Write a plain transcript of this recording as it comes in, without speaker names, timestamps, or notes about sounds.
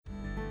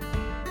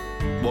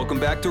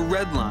Welcome back to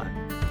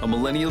Redline, a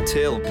millennial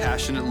tale of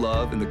passionate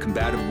love in the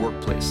combative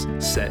workplace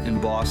set in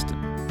Boston.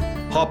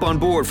 Hop on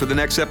board for the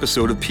next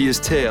episode of Pia's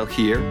Tale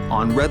here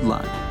on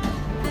Redline.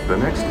 The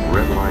next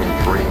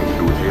Redline train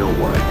to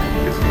Alewife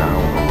is now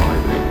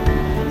arriving.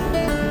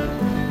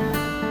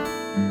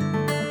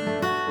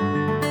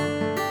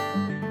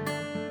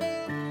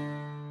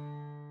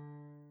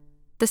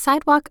 The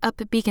sidewalk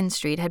up Beacon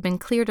Street had been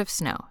cleared of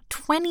snow,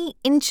 20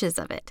 inches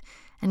of it,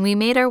 and we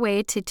made our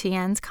way to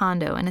Tian's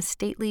condo in a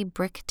stately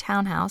brick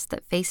townhouse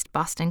that faced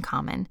Boston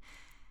Common.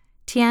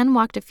 Tian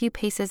walked a few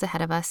paces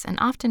ahead of us and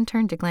often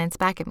turned to glance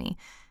back at me,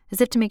 as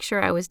if to make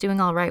sure I was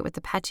doing all right with the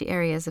patchy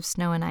areas of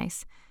snow and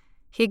ice.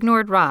 He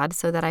ignored Rod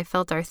so that I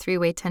felt our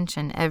three-way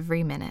tension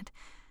every minute.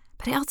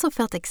 But I also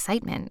felt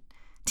excitement.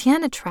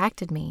 Tian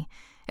attracted me.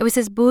 It was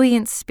his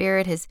buoyant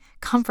spirit, his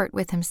comfort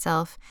with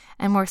himself,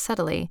 and more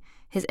subtly,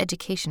 his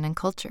education and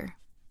culture.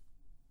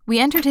 We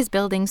entered his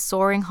building's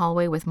soaring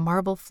hallway with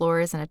marble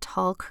floors and a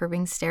tall,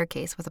 curving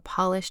staircase with a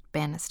polished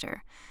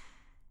banister.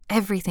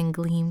 Everything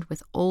gleamed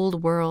with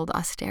old-world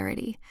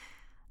austerity.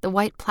 The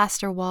white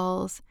plaster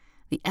walls,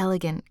 the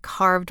elegant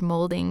carved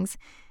moldings,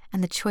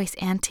 and the choice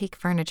antique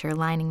furniture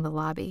lining the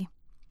lobby.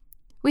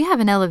 "We have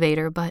an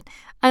elevator, but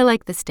I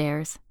like the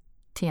stairs,"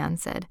 Tian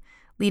said,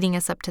 leading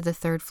us up to the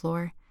third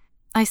floor.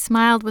 I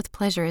smiled with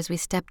pleasure as we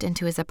stepped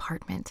into his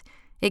apartment.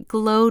 It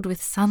glowed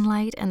with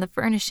sunlight, and the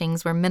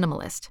furnishings were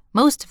minimalist,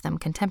 most of them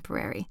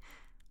contemporary.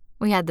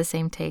 We had the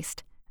same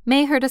taste.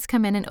 May heard us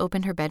come in and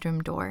opened her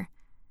bedroom door.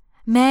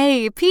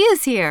 "May,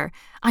 Pia's here.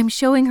 I'm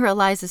showing her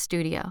Eliza's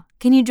studio.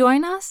 Can you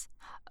join us?"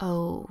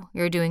 "Oh,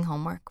 you're doing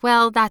homework.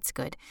 Well, that's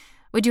good.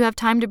 Would you have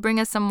time to bring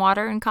us some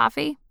water and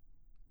coffee?"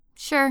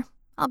 "Sure,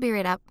 I'll be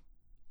right up."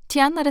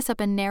 Tian led us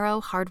up a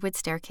narrow hardwood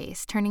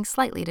staircase, turning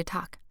slightly to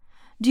talk.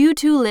 "Do you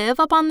two live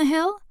up on the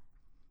hill?"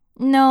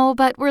 "No,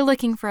 but we're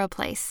looking for a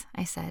place,"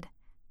 I said.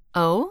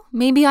 "Oh,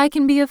 maybe I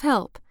can be of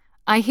help.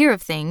 I hear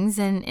of things,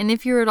 and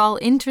if you're at all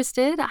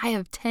interested, I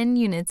have 10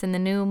 units in the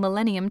new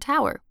Millennium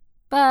Tower.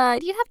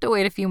 But you'd have to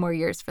wait a few more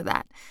years for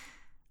that.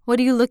 What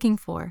are you looking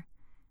for?"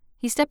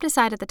 He stepped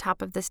aside at the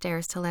top of the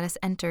stairs to let us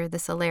enter the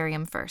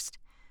solarium first.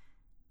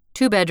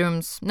 2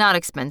 bedrooms, not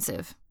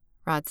expensive,"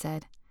 Rod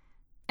said.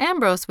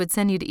 "Ambrose would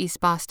send you to East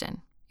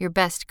Boston, your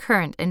best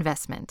current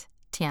investment,"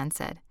 Tian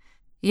said.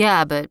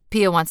 "Yeah, but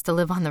Pia wants to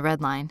live on the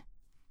Red Line."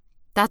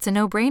 "That's a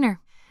no-brainer.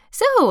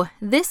 So,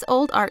 this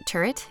old art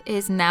turret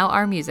is now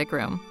our music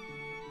room."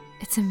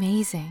 "It's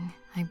amazing,"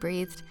 I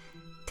breathed,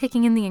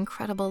 taking in the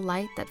incredible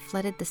light that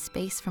flooded the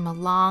space from a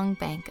long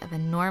bank of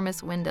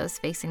enormous windows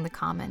facing the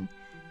common.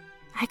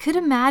 I could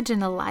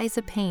imagine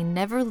Eliza Payne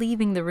never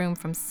leaving the room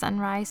from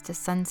sunrise to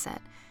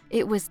sunset.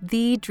 It was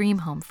the dream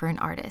home for an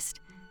artist.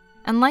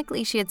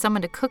 Unlikely she had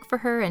someone to cook for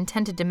her and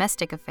tend to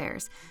domestic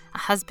affairs, a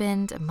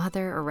husband, a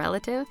mother, a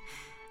relative.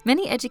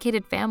 Many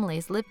educated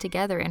families lived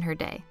together in her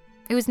day.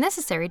 It was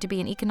necessary to be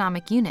an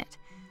economic unit.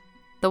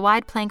 The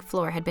wide plank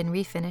floor had been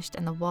refinished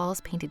and the walls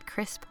painted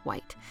crisp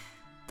white.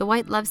 The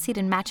white love seat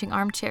and matching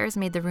armchairs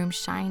made the room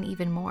shine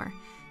even more.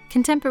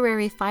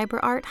 Contemporary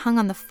fiber art hung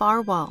on the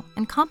far wall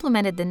and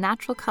complemented the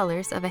natural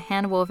colors of a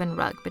hand-woven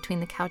rug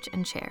between the couch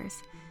and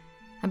chairs.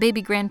 A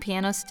baby grand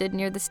piano stood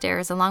near the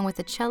stairs along with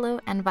a cello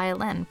and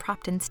violin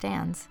propped in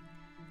stands.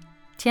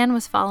 Tian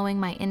was following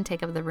my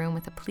intake of the room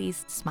with a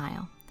pleased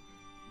smile.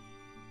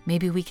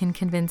 "Maybe we can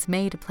convince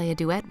May to play a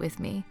duet with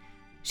me.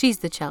 She's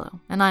the cello,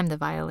 and I'm the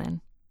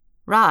violin."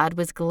 Rod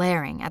was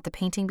glaring at the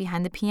painting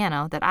behind the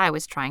piano that I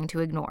was trying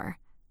to ignore,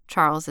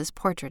 Charles's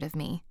portrait of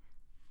me.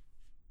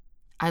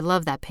 "I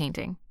love that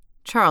painting.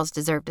 Charles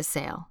deserved a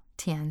sale,"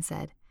 Tian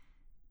said.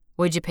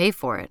 "What'd you pay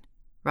for it?"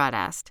 Rod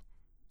asked.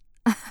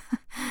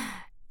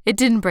 "It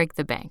didn't break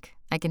the bank,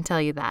 I can tell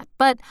you that,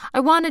 but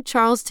I wanted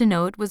Charles to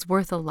know it was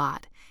worth a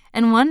lot,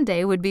 and one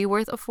day would be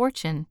worth a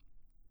fortune."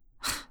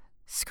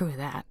 "Screw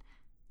that,"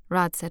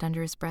 Rod said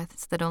under his breath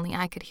so that only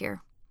I could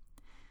hear.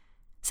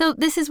 "So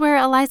this is where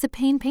Eliza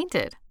Payne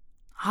painted."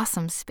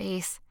 "Awesome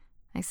space,"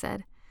 I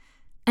said.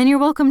 "And you're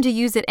welcome to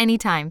use it any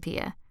time,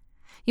 Pia.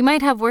 You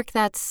might have work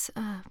that's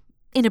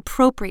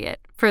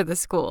inappropriate for the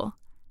school."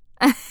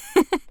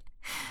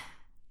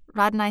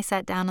 Rod and I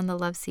sat down on the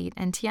love seat,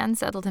 and Tian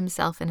settled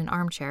himself in an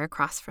armchair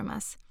across from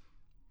us.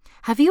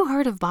 "Have you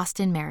heard of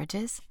Boston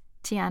marriages?"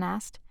 Tian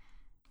asked.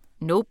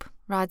 "Nope,"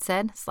 Rod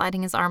said,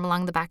 sliding his arm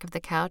along the back of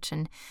the couch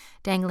and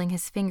dangling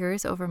his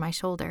fingers over my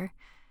shoulder.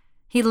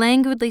 He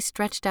languidly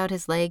stretched out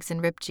his legs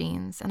in ripped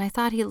jeans, and I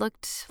thought he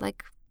looked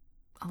like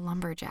a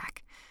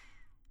lumberjack.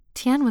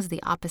 Tian was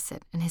the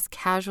opposite in his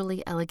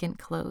casually elegant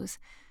clothes.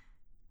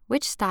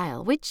 Which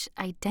style, which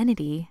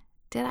identity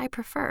did I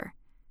prefer?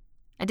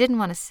 I didn't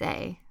want to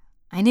say.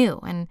 I knew,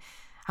 and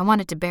I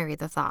wanted to bury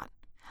the thought.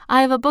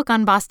 "I have a book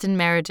on Boston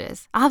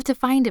marriages. I'll have to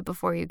find it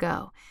before you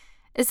go.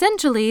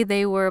 Essentially,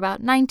 they were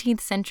about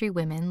 19th century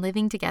women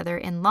living together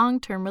in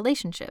long-term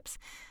relationships.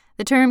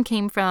 The term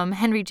came from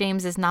Henry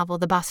James's novel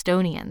The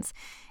Bostonians.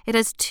 It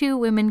has 2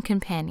 women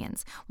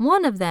companions.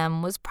 One of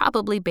them was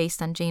probably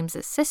based on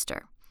James's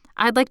sister.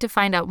 I'd like to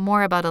find out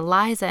more about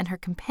Eliza and her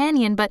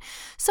companion, but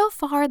so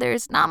far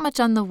there's not much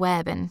on the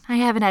web and I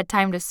haven't had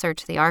time to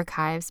search the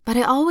archives, but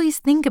I always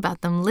think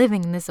about them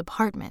living in this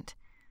apartment.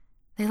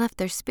 They left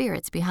their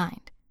spirits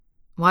behind.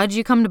 Why did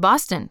you come to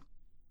Boston?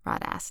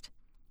 Rod asked.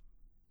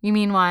 You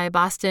mean why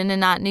Boston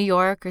and not New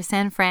York or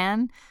San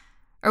Fran?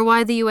 Or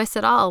why the U.S.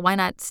 at all? Why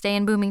not stay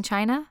in booming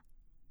China?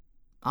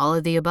 All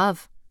of the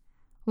above.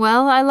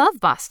 Well, I love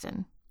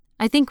Boston.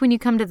 I think when you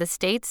come to the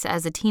States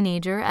as a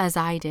teenager, as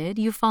I did,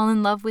 you fall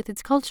in love with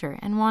its culture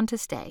and want to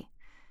stay.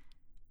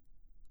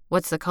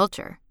 What's the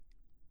culture?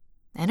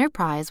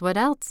 Enterprise, what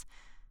else?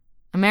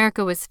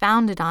 America was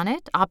founded on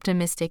it,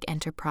 optimistic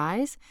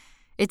enterprise.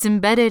 It's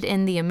embedded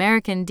in the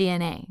American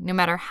DNA, no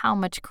matter how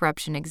much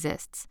corruption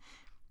exists.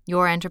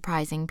 You're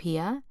enterprising,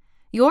 Pia.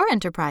 You're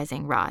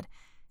enterprising, Rod.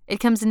 It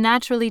comes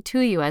naturally to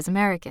you as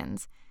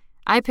Americans.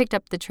 I picked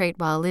up the trait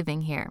while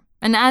living here.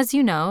 And as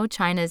you know,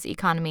 China's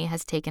economy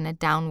has taken a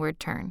downward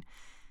turn.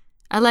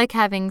 I like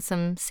having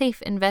some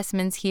safe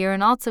investments here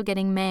and also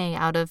getting May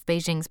out of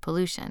Beijing's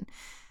pollution.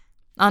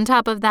 On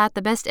top of that,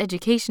 the best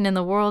education in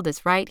the world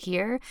is right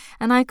here,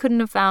 and I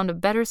couldn't have found a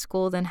better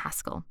school than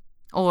Haskell.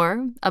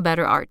 Or a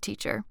better art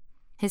teacher.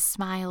 His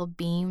smile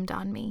beamed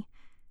on me.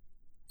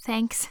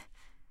 Thanks.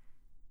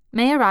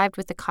 May arrived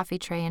with the coffee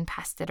tray and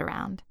passed it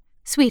around.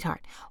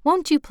 Sweetheart,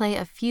 won't you play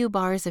a few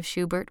bars of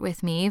Schubert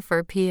with me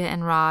for Pia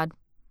and Rod?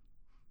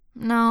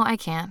 No, I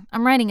can't.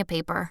 I'm writing a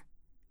paper.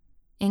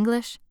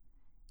 English?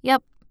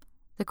 Yep.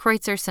 The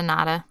Kreutzer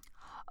Sonata.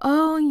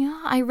 Oh,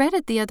 yeah, I read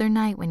it the other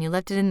night when you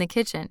left it in the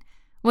kitchen.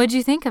 What'd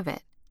you think of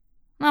it?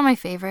 Not my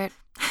favorite.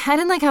 I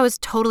didn't like how I was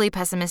totally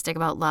pessimistic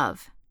about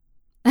love.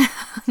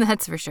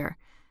 That's for sure.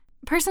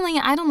 Personally,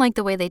 I don't like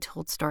the way they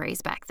told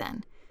stories back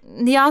then.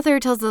 The author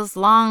tells this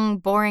long,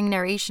 boring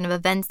narration of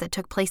events that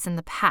took place in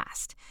the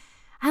past.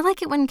 I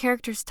like it when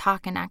characters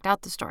talk and act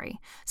out the story,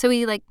 so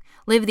we,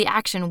 live the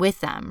action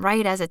with them,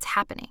 right as it's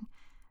happening.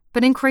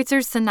 But in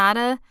Kreutzer's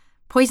Sonata,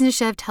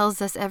 Poisonchev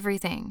tells us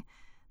everything.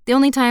 The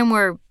only time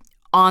we're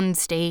on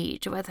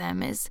stage with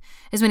him is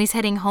when he's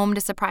heading home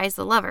to surprise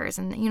the lovers,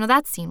 and,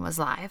 that scene was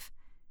live.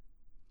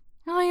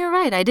 Oh, you're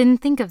right, I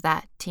didn't think of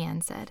that,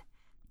 Tian said.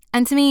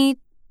 And to me,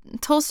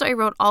 Tolstoy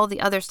wrote all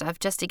the other stuff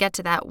just to get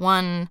to that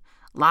one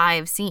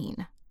live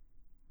scene.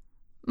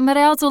 But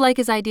I also like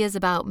his ideas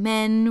about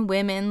men,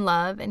 women,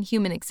 love, and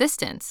human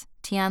existence.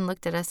 Tian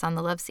looked at us on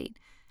the love seat.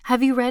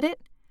 Have you read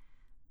it?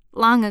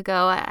 Long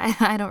ago.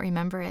 I don't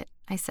remember it,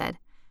 I said.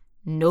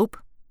 Nope,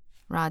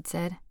 Rod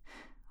said.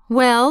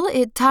 Well,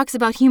 it talks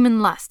about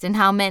human lust and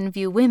how men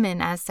view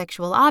women as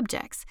sexual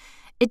objects.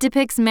 It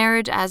depicts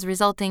marriage as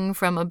resulting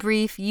from a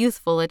brief,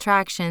 youthful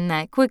attraction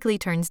that quickly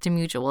turns to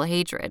mutual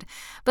hatred.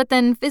 But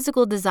then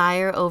physical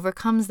desire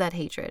overcomes that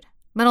hatred,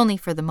 but only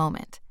for the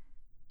moment.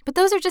 But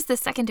those are just the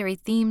secondary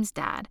themes,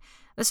 Dad.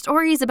 The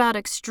story is about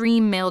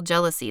extreme male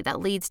jealousy that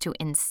leads to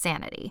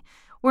insanity.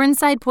 We're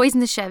inside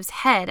Poisonchev's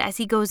head as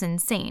he goes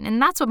insane,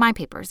 and that's what my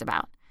paper is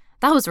about.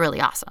 That was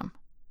really awesome.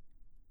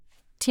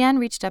 Tian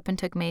reached up and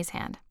took May's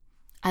hand.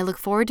 I look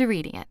forward to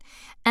reading it.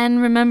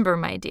 And remember,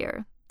 my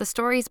dear, the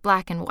story's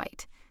black and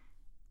white.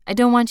 I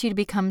don't want you to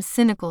become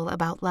cynical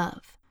about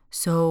love.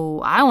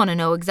 So I want to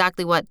know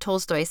exactly what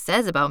Tolstoy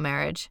says about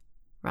marriage,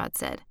 Rod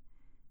said.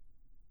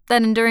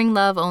 That enduring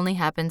love only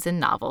happens in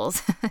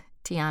novels,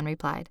 Tian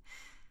replied.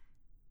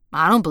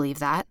 I don't believe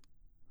that,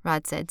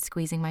 Rod said,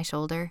 squeezing my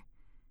shoulder.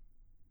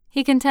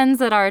 He contends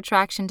that our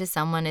attraction to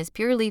someone is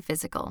purely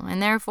physical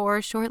and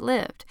therefore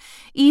short-lived,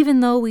 even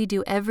though we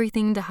do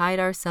everything to hide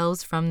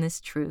ourselves from this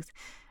truth.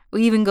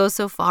 We even go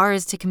so far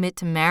as to commit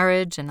to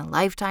marriage and a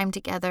lifetime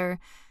together.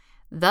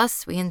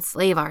 Thus we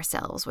enslave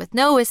ourselves with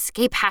no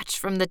escape hatch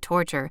from the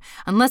torture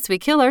unless we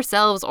kill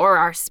ourselves or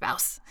our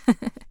spouse.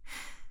 That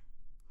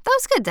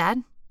was good,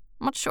 Dad.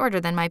 Much shorter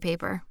than my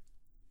paper.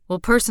 Well,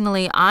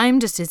 personally, I'm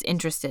just as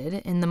interested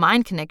in the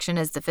mind connection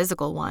as the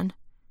physical one.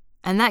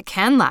 And that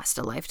can last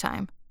a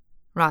lifetime,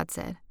 Rod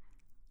said.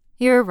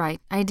 You're right,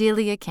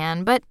 ideally it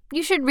can, but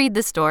you should read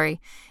the story.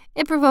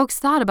 It provokes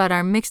thought about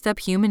our mixed-up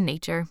human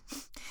nature.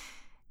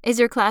 Is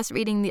your class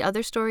reading the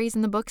other stories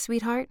in the book,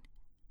 sweetheart?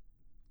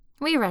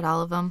 We read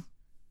all of them.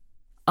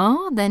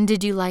 Oh, then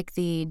did you like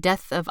the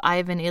death of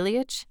Ivan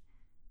Ilyich?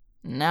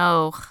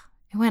 No,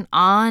 it went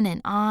on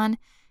and on.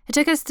 It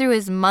took us through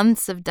his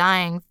months of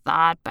dying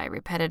thought by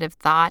repetitive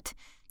thought.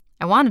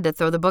 I wanted to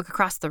throw the book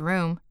across the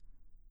room.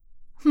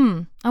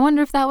 I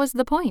wonder if that was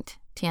the point,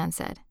 Tian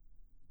said.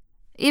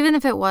 Even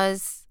if it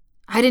was,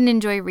 I didn't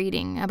enjoy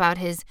reading about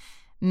his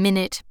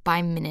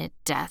minute-by-minute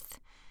death.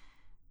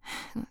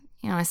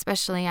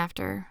 Especially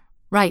after...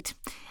 Right.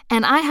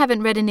 And I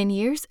haven't read it in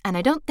years, and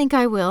I don't think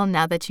I will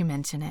now that you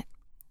mention it.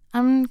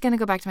 I'm going to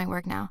go back to my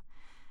work now.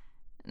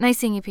 Nice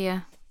seeing you,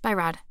 Pia. Bye,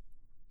 Rod.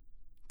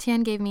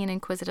 Tian gave me an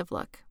inquisitive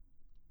look.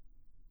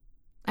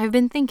 I've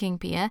been thinking,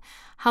 Pia,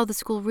 how the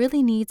school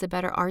really needs a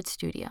better art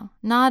studio.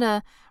 Not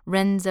a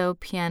Renzo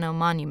piano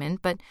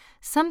monument, but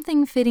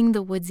something fitting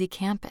the woodsy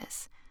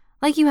campus.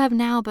 Like you have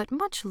now, but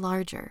much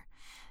larger.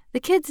 The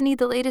kids need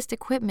the latest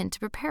equipment to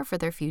prepare for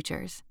their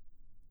futures.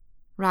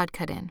 Rod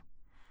cut in.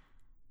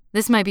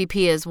 This might be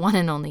Pia's one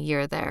and only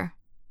year there.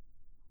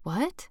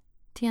 What?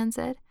 Tian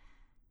said.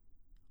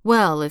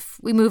 Well, if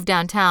we move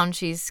downtown,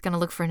 she's going to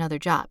look for another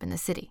job in the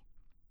city.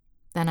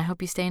 Then I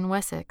hope you stay in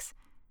Wessex.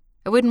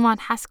 I wouldn't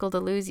want Haskell to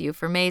lose you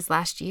for May's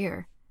last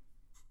year.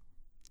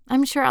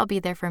 I'm sure I'll be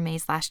there for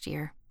May's last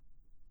year.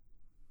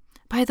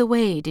 By the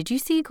way, did you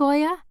see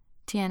Goya?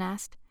 Tian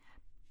asked.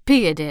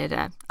 Pia did.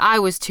 I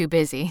was too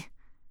busy.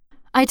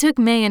 I took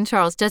May and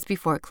Charles just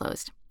before it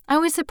closed. I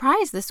was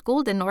surprised the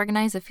school didn't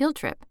organize a field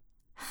trip.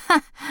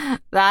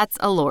 That's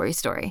a Lori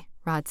story,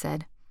 Rod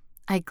said.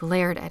 I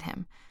glared at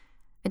him.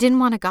 I didn't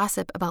want to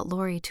gossip about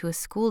Lori to a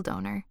school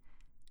donor.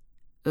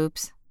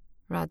 Oops,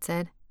 Rod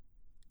said.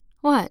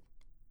 What?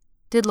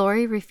 Did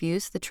Lori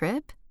refuse the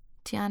trip?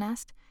 Tian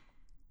asked.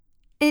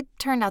 It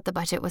turned out the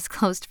budget was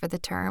closed for the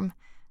term,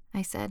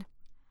 I said.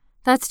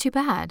 That's too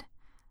bad.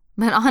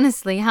 But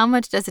honestly, how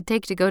much does it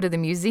take to go to the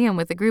museum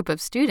with a group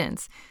of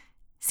students?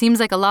 Seems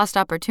like a lost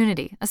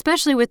opportunity,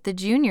 especially with the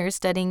juniors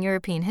studying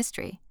European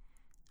history.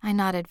 I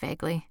nodded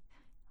vaguely.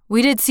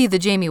 We did see the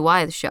Jamie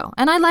Wythe show,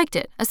 and I liked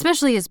it,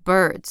 especially his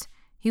birds.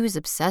 He was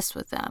obsessed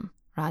with them,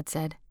 Rod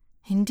said.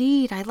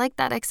 Indeed, I liked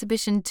that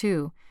exhibition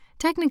too.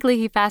 Technically,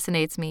 he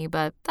fascinates me,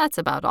 but that's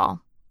about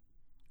all.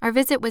 Our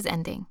visit was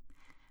ending.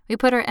 We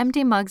put our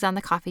empty mugs on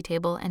the coffee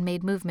table and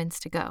made movements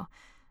to go,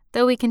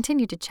 though we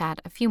continued to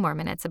chat a few more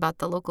minutes about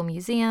the local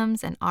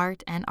museums and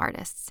art and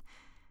artists.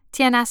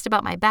 Tian asked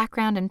about my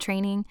background and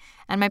training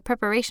and my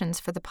preparations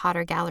for the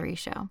Potter Gallery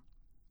show.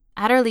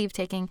 At our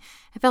leave-taking,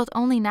 it felt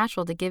only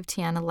natural to give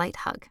Tian a light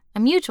hug, a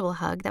mutual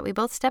hug that we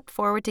both stepped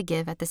forward to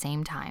give at the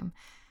same time.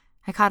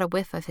 I caught a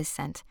whiff of his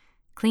scent,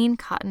 clean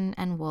cotton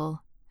and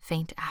wool,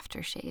 faint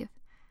aftershave.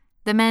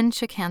 The men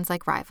shook hands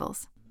like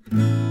rivals.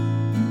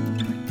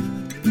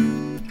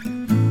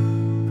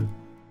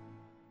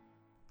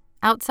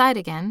 Outside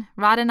again,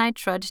 Rod and I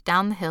trudged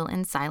down the hill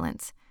in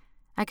silence.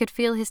 I could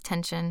feel his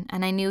tension,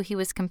 and I knew he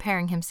was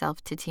comparing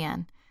himself to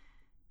Tian.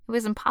 It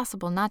was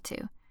impossible not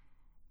to.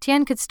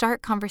 Tian could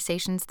start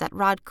conversations that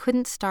Rod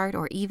couldn't start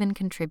or even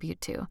contribute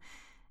to,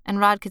 and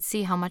Rod could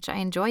see how much I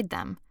enjoyed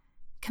them.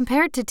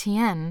 Compared to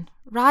Tian,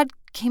 Rod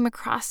came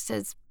across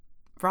as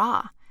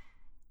raw.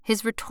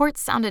 His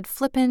retorts sounded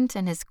flippant,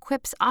 and his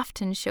quips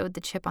often showed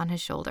the chip on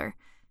his shoulder.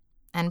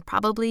 And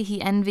probably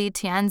he envied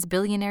Tian's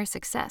billionaire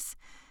success.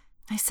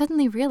 I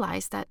suddenly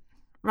realized that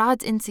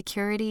Rod's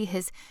insecurity,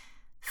 his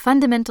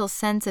fundamental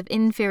sense of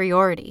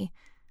inferiority,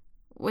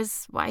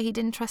 was why he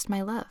didn't trust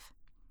my love.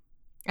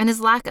 And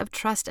his lack of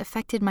trust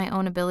affected my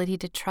own ability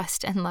to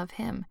trust and love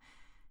him.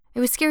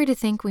 It was scary to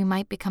think we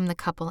might become the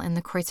couple in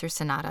the Kreutzer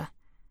Sonata,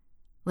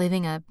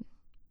 living a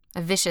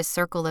vicious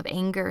circle of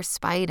anger,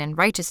 spite, and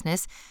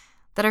righteousness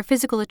that our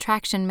physical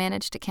attraction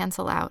managed to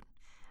cancel out.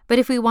 But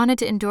if we wanted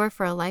to endure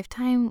for a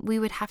lifetime, we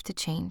would have to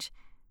change.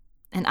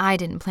 And I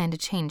didn't plan to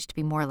change to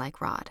be more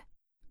like Rod.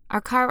 Our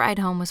car ride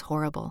home was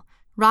horrible.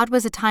 Rod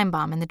was a time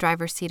bomb in the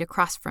driver's seat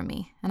across from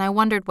me, and I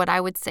wondered what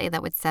I would say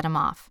that would set him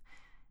off.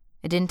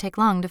 It didn't take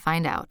long to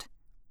find out.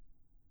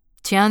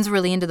 Tian's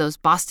really into those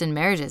Boston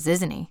marriages,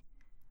 isn't he?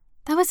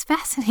 That was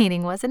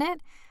fascinating, wasn't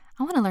it?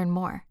 I want to learn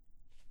more.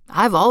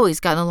 I've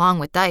always gotten along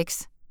with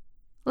dykes.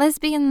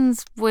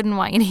 Lesbians wouldn't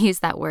want you to use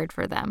that word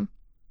for them.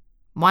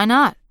 Why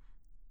not?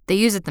 They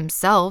use it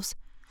themselves.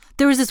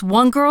 There was this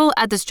one girl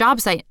at this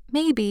job site.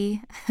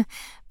 Maybe,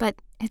 but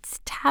it's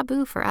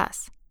taboo for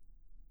us.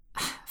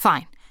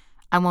 Fine,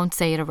 I won't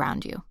say it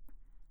around you.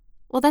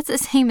 Well, that's the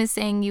same as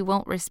saying you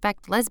won't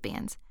respect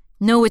lesbians.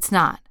 No, it's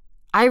not.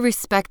 I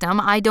respect them.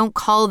 I don't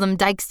call them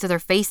dykes to their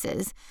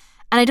faces.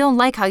 And I don't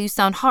like how you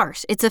sound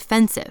harsh. It's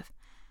offensive.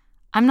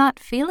 I'm not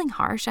feeling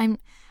harsh. I'm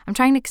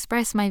trying to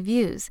express my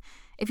views.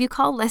 If you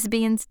call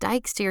lesbians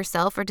dykes to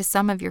yourself or to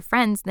some of your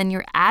friends, then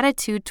your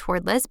attitude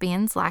toward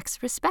lesbians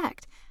lacks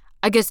respect.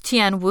 I guess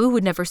Tian Wu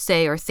would never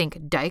say or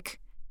think dyke.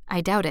 I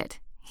doubt it.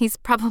 He's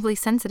probably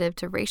sensitive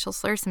to racial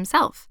slurs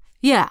himself.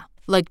 Yeah,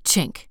 like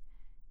Chink.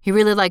 He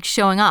really liked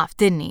showing off,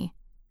 didn't he?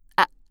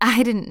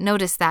 I didn't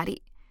notice that.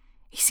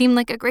 He seemed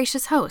like a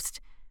gracious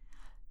host.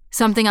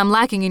 Something I'm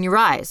lacking in your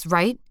eyes,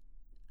 right?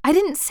 I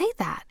didn't say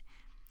that.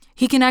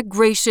 He can act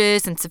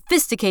gracious and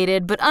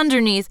sophisticated, but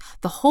underneath,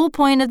 the whole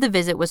point of the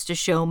visit was to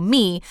show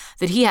me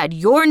that he had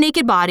your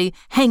naked body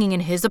hanging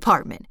in his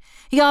apartment.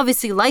 He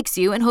obviously likes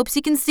you and hopes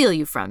he can steal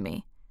you from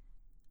me.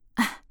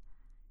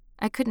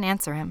 I couldn't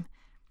answer him.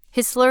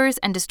 His slurs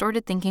and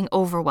distorted thinking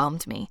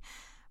overwhelmed me.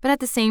 But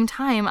at the same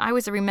time, I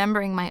was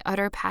remembering my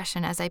utter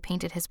passion as I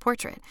painted his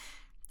portrait.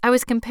 I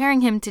was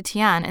comparing him to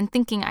Tian and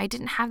thinking I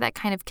didn't have that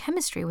kind of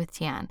chemistry with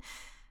Tian.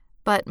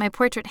 But my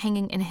portrait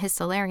hanging in his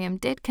solarium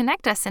did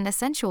connect us in a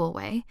sensual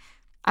way.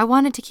 I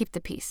wanted to keep the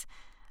peace.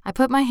 I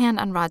put my hand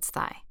on Rod's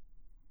thigh.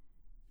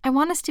 I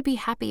want us to be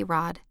happy,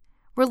 Rod.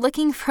 We're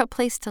looking for a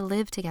place to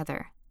live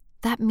together.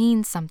 That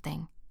means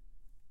something.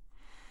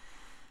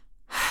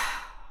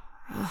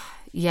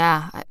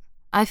 Yeah,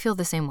 I feel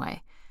the same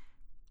way.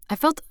 I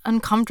felt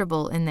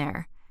uncomfortable in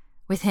there,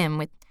 with him,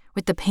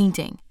 with the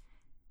painting.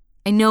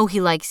 I know he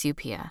likes you,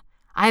 Pia.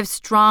 I have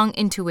strong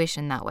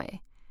intuition that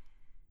way.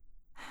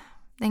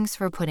 Thanks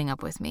for putting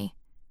up with me.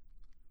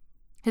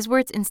 His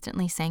words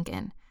instantly sank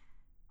in.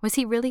 Was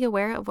he really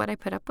aware of what I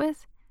put up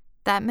with?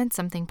 That meant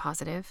something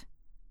positive.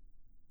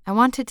 I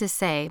wanted to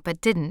say,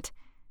 but didn't,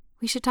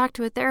 we should talk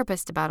to a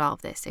therapist about all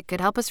of this. It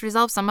could help us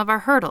resolve some of our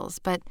hurdles,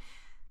 but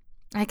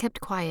I kept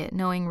quiet,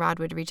 knowing Rod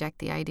would reject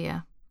the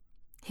idea.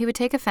 He would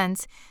take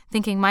offense,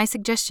 thinking my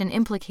suggestion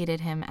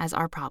implicated him as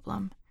our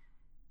problem.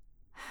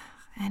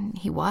 And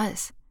he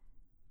was.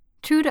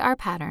 True to our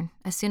pattern,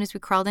 as soon as we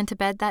crawled into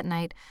bed that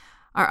night,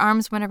 our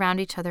arms went around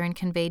each other and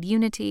conveyed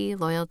unity,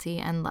 loyalty,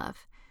 and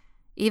love.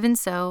 Even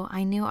so,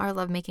 I knew our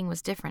lovemaking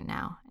was different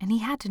now, and he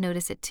had to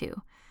notice it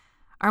too.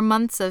 Our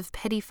months of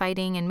petty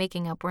fighting and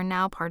making up were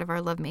now part of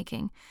our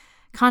lovemaking.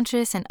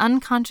 Conscious and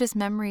unconscious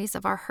memories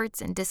of our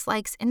hurts and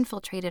dislikes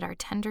infiltrated our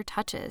tender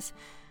touches.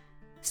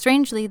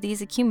 Strangely,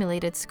 these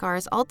accumulated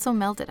scars also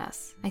melded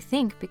us, I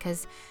think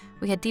because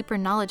we had deeper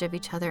knowledge of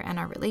each other and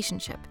our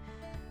relationship.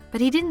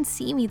 But he didn't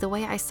see me the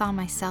way I saw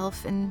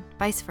myself, and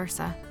vice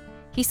versa.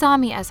 He saw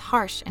me as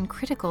harsh and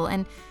critical,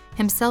 and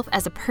himself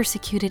as a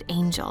persecuted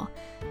angel.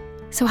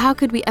 So how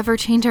could we ever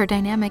change our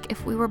dynamic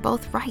if we were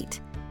both right?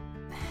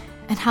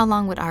 And how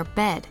long would our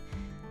bed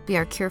be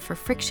our cure for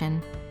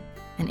friction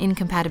and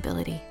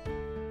incompatibility?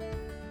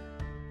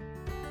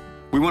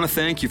 We want to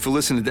thank you for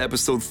listening to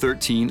episode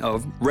 13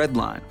 of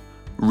Redline.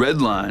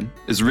 Redline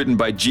is written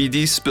by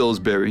G.D.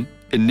 Spilsbury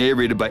and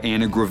narrated by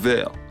Anna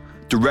Gravale,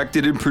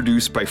 directed and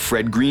produced by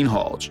Fred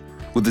Greenhalgh,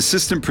 with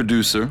assistant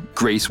producer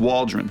Grace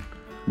Waldron.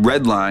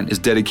 Redline is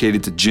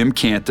dedicated to Jim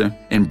Cantor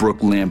and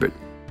Brooke Lambert.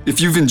 If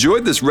you've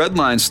enjoyed this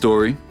Redline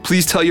story,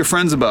 please tell your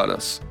friends about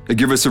us and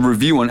give us a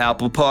review on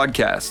Apple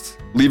Podcasts.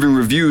 Leaving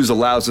reviews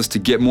allows us to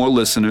get more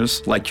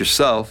listeners like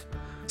yourself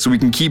so we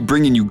can keep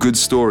bringing you good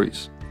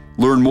stories.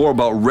 Learn more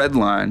about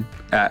Redline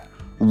at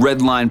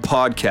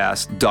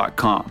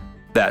redlinepodcast.com.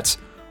 That's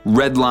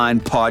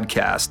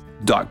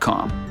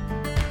redlinepodcast.com.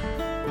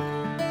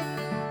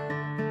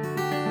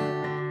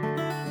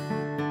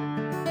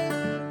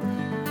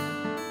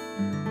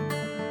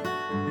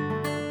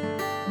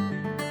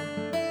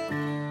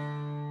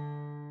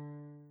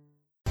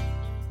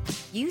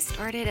 You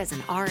started as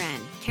an RN,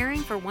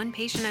 caring for one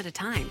patient at a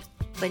time,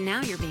 but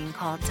now you're being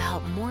called to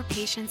help more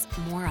patients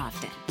more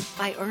often.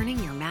 By earning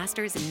your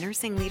master's in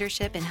nursing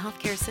leadership and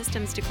healthcare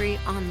systems degree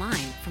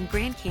online from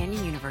Grand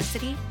Canyon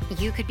University,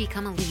 you could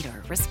become a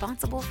leader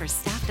responsible for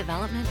staff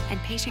development and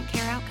patient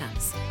care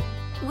outcomes.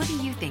 What do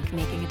you think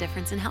making a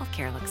difference in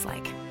healthcare looks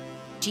like?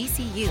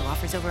 GCU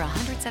offers over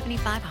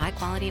 175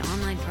 high-quality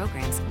online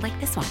programs like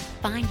this one.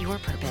 Find your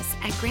purpose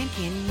at Grand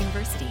Canyon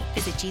University.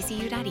 Visit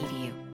gcu.edu.